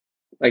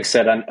 like I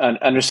said,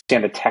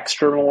 understand the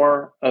texture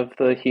more of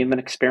the human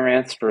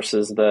experience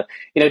versus the,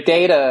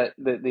 data.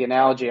 The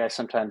analogy I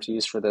sometimes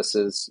use for this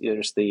is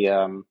there's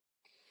the,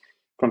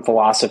 from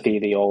philosophy,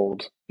 the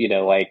old,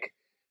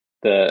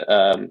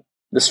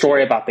 the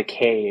story about the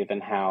cave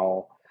and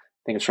how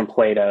things from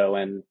Plato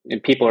and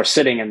people are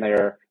sitting in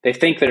there, they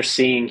think they're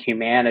seeing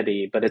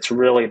humanity, but it's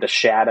really the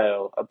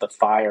shadow of the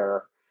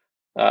fire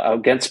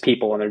against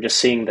people, and they're just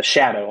seeing the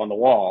shadow on the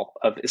wall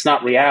of it's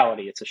not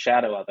reality, it's a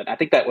shadow of it. I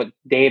think that what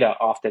data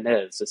often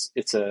is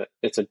it's a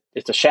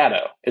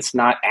shadow. It's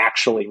not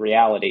actually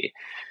reality.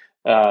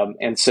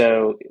 And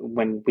so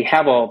when we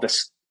have all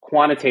this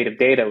quantitative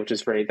data, which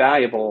is very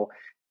valuable,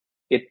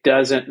 it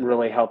doesn't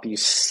really help you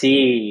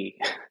see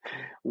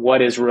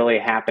what is really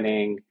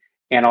happening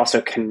and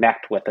also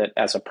connect with it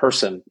as a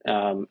person.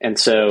 And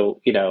so,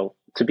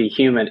 to be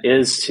human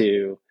is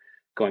to,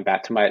 going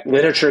back to my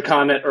literature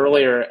comment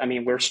earlier, I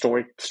mean, we're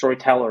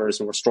storytellers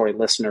and we're story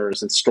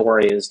listeners, and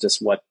story is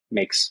just what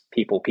makes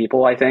people,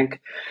 I think.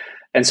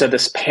 And so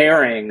this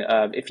pairing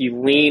of if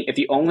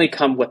you only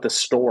come with the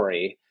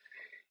story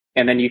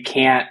and then you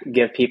can't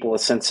give people a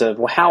sense of,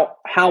 well,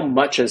 how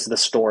much is the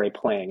story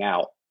playing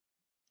out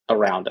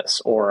around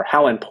us, or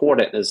how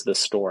important is this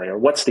story, or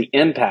what's the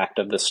impact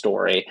of the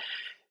story,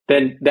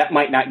 then that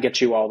might not get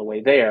you all the way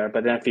there.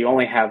 But then if you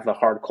only have the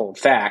hard, cold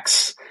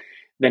facts,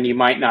 then you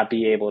might not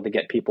be able to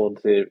get people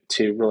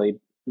to really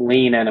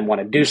lean in and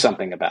want to do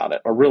something about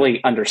it or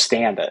really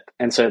understand it.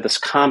 And so this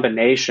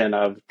combination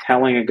of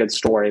telling a good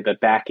story,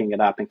 but backing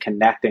it up and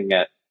connecting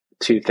it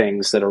to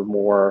things that are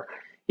more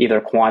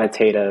either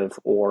quantitative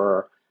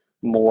or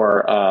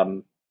more,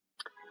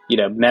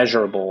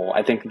 measurable.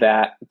 I think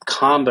that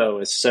combo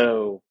is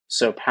so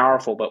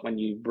powerful. But when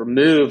you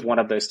remove one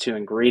of those two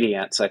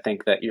ingredients, I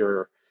think that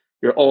you're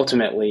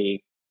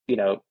ultimately,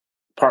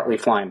 partly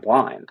flying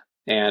blind.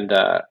 And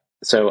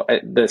so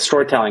the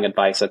storytelling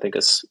advice, I think,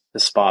 is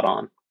spot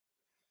on.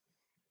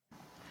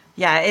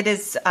 Yeah, it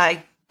is.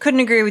 I couldn't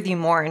agree with you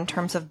more in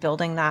terms of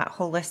building that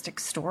holistic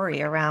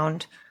story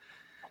around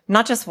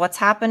not just what's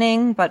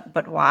happening,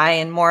 but why,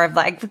 and more of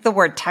like the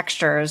word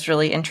texture is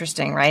really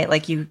interesting, right?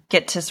 Like you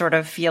get to sort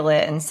of feel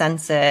it and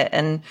sense it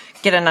and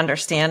get an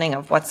understanding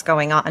of what's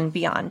going on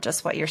beyond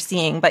just what you're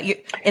seeing, but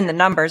in the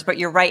numbers. But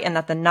you're right in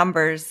that the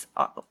numbers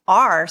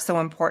are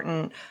so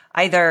important,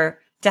 either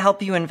to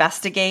help you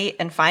investigate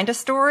and find a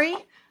story,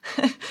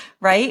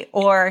 right?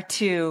 Or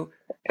to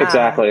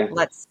exactly,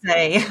 let's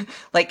say,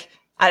 like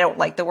I don't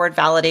like the word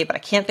validate, but I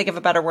can't think of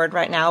a better word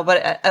right now.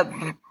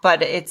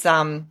 But it's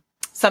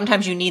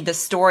sometimes you need the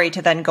story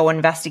to then go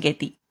investigate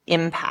the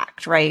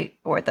impact, right?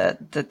 Or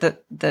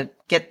the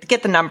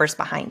get the numbers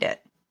behind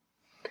it.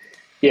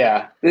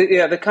 Yeah,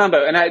 the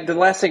combo. And the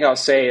last thing I'll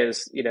say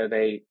is,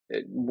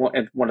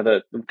 one of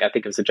the, I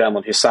think it was the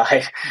gentleman who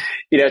sighed,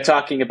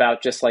 talking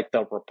about just like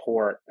the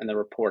report and the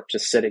report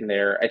just sitting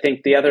there. I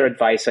think the other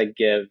advice I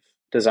give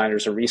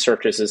designers or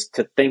researchers is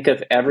to think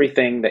of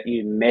everything that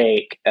you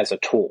make as a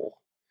tool.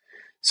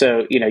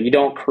 So, you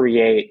don't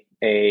create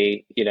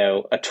a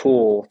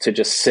tool to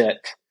just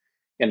sit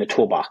in the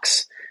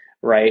toolbox,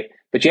 right?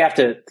 But you have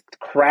to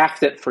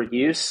craft it for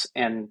use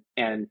and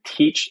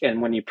teach.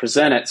 And when you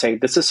present it, say,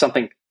 this is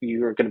something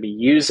you're going to be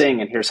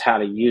using and here's how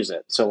to use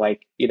it. So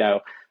like,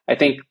 I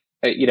think,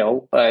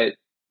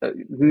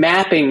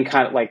 mapping,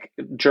 kind of like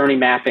journey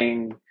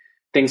mapping,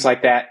 things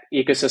like that,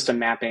 ecosystem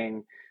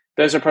mapping,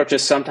 those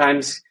approaches,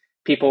 sometimes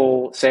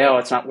people say, oh,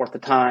 it's not worth the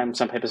time.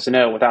 Some people say,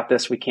 no, without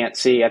this, we can't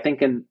see. I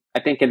think in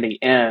the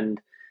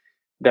end,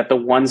 that the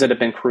ones that have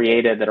been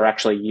created that are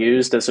actually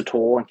used as a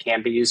tool and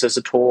can be used as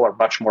a tool are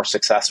much more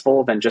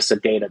successful than just a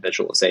data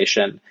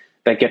visualization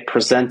that get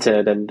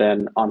presented and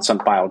then on some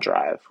file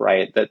drive,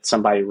 right? That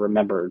somebody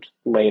remembered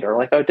later,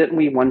 like, oh, didn't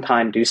we one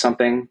time do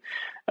something?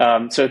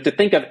 So to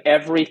think of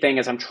everything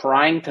as I'm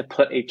trying to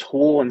put a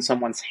tool in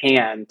someone's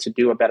hand to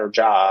do a better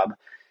job,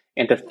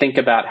 and to think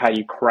about how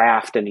you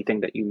craft anything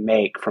that you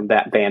make from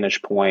that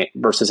vantage point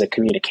versus a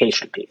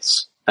communication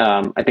piece.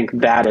 I think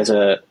that is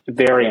a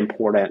very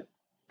important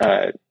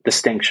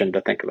distinction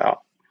to think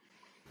about.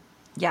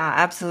 Yeah,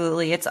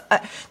 absolutely. It's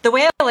the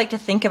way I like to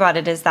think about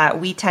it is that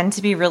we tend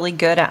to be really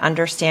good at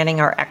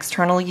understanding our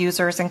external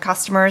users and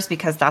customers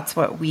because that's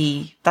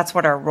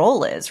what our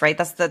role is, right?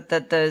 That's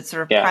the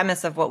sort of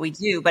premise of what we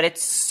do. But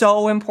it's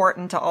so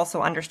important to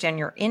also understand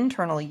your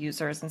internal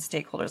users and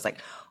stakeholders, like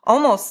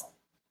almost,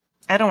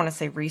 I don't want to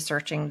say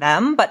researching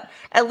them, but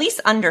at least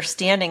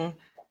understanding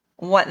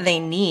what they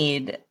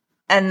need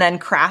and then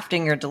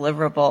crafting your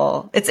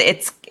deliverable.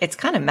 It's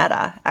kind of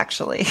meta,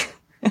 actually.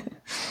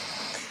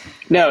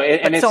 No,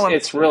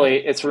 it's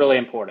really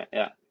important.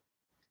 Yeah.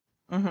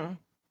 Mm-hmm.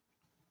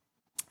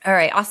 All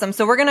right, awesome.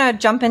 So we're going to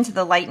jump into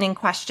the lightning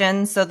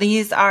questions. So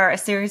these are a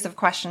series of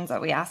questions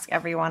that we ask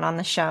everyone on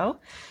the show.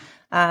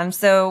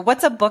 So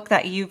what's a book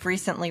that you've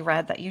recently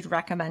read that you'd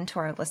recommend to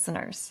our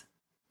listeners?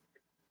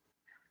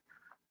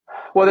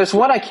 Well, there's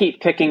one I keep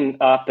picking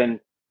up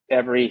in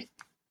every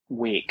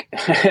week,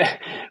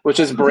 which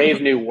is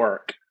Brave New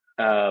Work,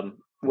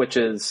 which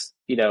is,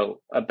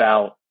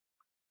 about,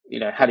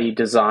 how do you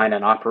design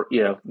and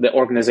the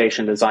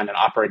organization design an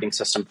operating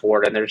system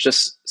for it. And there's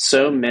just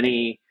so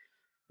many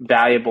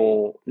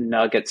valuable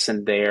nuggets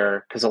in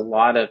there because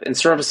in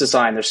service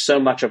design, there's so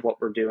much of what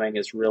we're doing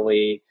is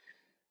really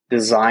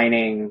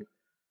designing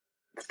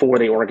for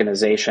the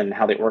organization,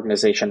 how the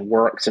organization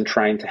works, and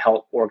trying to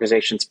help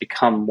organizations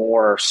become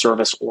more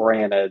service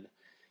oriented,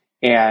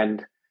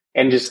 and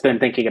just then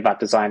thinking about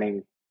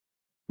designing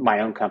my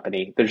own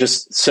company. There's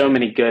just so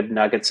many good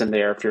nuggets in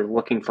there. If you're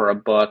looking for a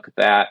book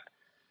about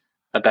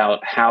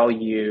how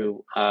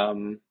you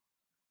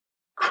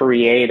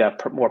create a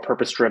more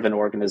purpose-driven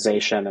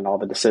organization and all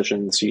the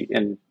decisions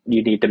you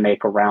need to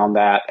make around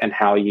that, and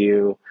how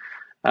you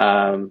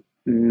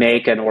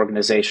make an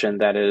organization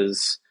that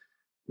is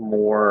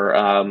more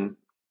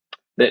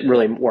that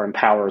really more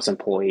empowers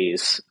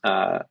employees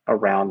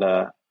around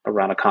a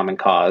common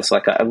cause.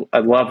 Like I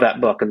love that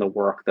book and the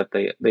work that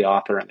the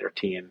author and their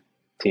team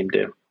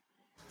do.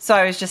 So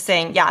I was just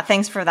saying, yeah,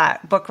 thanks for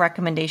that book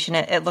recommendation.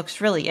 It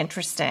looks really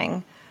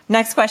interesting.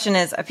 Next question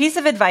is a piece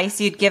of advice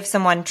you'd give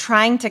someone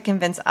trying to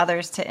convince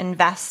others to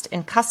invest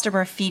in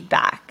customer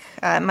feedback.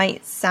 It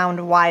might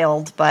sound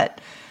wild, but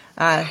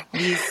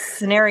these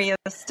scenarios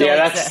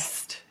still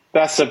exist.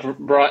 That's a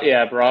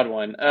broad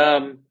one.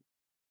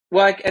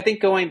 Well, I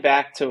think going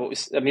back to,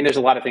 there's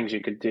a lot of things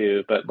you could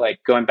do, but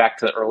like going back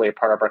to the earlier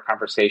part of our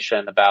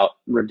conversation about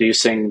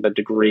reducing the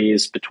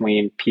degrees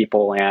between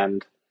people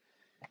and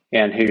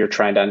who you're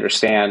trying to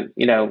understand,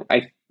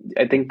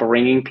 I think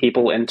bringing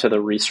people into the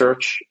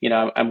research,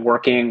 I'm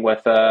working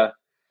with my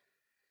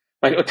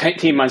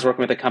team is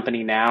working with a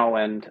company now,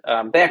 and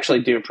they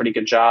actually do a pretty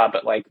good job,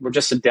 but like we're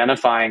just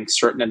identifying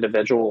certain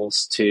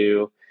individuals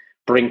to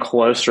bring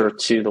closer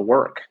to the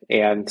work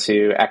and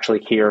to actually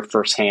hear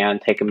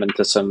firsthand, take them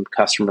into some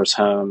customers'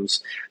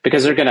 homes,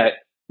 because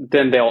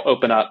then they'll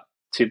open up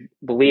to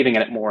believing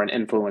in it more and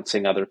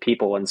influencing other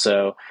people. And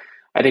so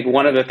I think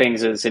one of the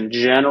things is, in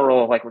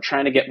general, like we're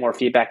trying to get more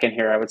feedback in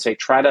here, I would say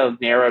try to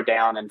narrow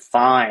down and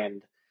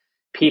find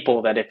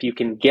people that if you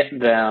can get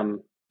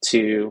them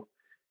to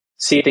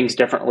see things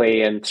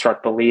differently and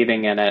start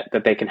believing in it,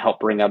 that they can help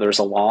bring others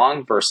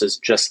along, versus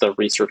just the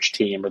research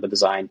team or the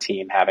design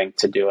team having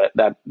to do it.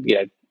 That,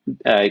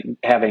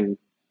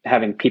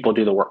 having people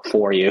do the work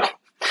for you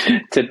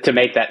to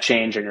make that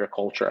change in your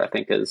culture, I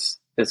think is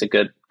a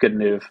good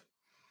move.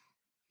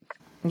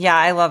 Yeah,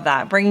 I love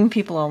that. Bringing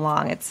people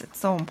along. It's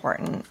so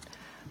important.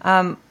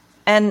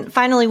 And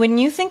finally, when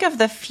you think of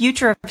the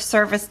future of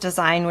service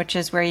design, which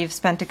is where you've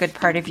spent a good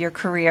part of your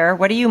career,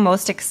 what are you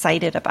most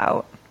excited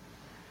about?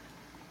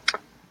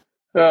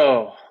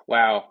 Oh,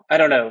 wow. I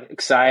don't know.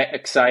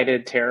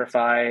 Excited,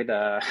 terrified.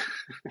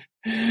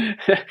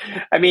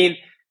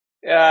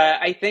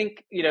 I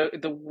think,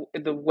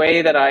 the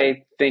way that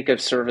I think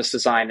of service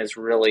design is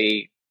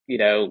really,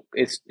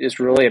 is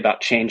really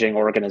about changing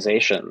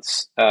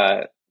organizations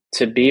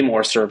to be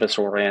more service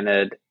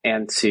oriented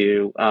and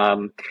to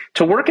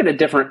work at a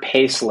different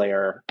pace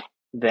layer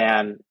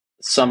than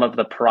some of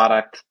the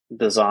product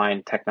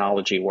design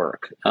technology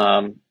work.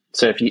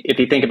 So if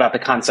you think about the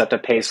concept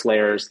of pace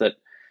layers, that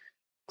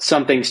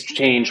some things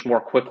change more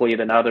quickly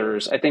than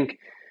others, I think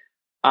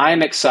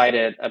I'm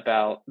excited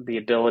about the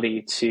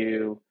ability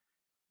to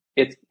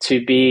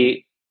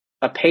be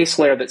a pace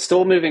layer that's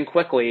still moving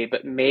quickly,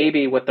 but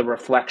maybe with the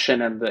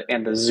reflection and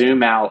the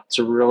zoom out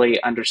to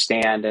really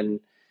understand and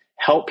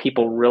help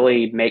people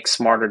really make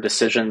smarter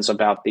decisions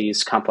about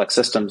these complex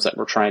systems that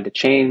we're trying to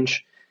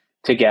change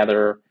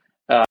together.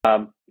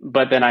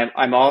 But then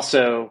I'm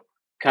also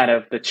kind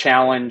of the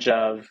challenge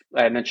of,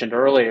 I mentioned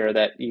earlier,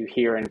 that you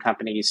hear in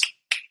companies,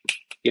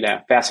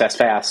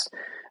 fast.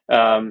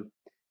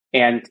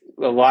 And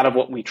a lot of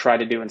what we try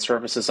to do in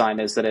service design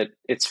is that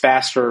it's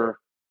faster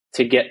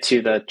to get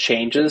to the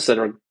changes that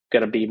are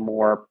going to be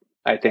more,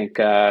 I think,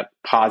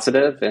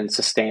 positive and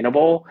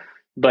sustainable.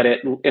 But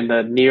in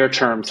the near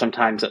term,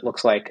 sometimes it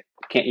looks like,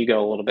 can't you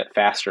go a little bit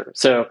faster?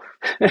 So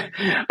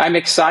I'm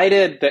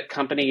excited that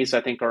companies,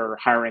 I think, are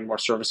hiring more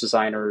service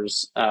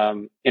designers,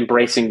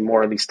 embracing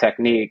more of these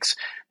techniques.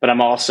 But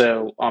I'm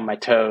also on my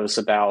toes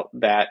about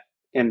that.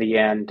 In the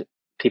end,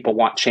 people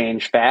want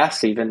change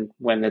fast, even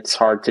when it's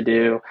hard to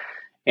do.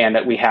 And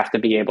that we have to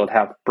be able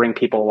to bring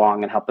people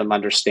along and help them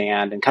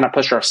understand and kind of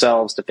push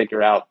ourselves to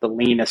figure out the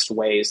leanest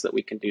ways that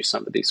we can do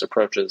some of these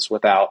approaches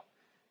without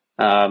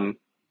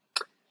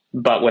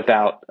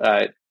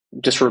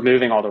just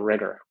removing all the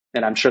rigor.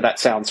 And I'm sure that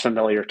sounds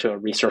familiar to a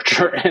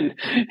researcher and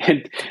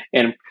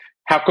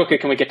how quickly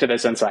can we get to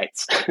those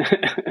insights?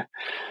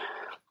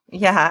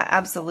 Yeah,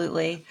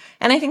 absolutely.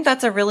 And I think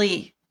that's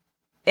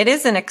it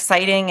is an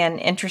exciting and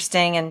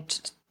interesting,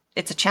 and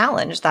it's a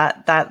challenge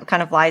that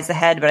kind of lies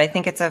ahead, but I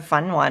think it's a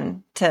fun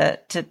one to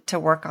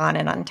work on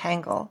and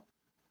untangle.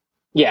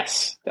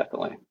 Yes,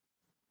 definitely.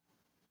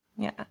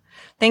 Yeah.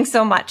 Thanks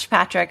so much,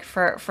 Patrick,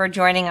 for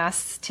joining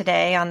us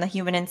today on the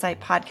Human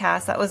Insight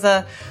podcast. That was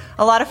a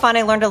lot of fun.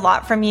 I learned a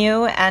lot from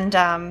you, and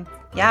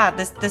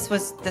this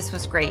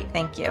was great.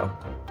 Thank you.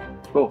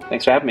 Cool.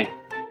 Thanks for having me.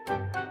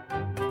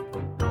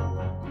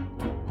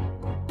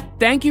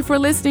 Thank you for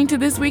listening to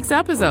this week's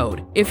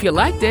episode. If you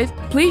liked it,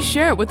 please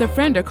share it with a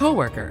friend or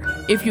coworker.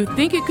 If you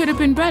think it could have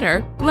been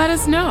better, let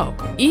us know.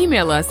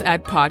 Email us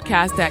at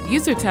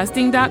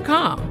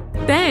podcast@usertesting.com.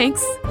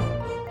 Thanks.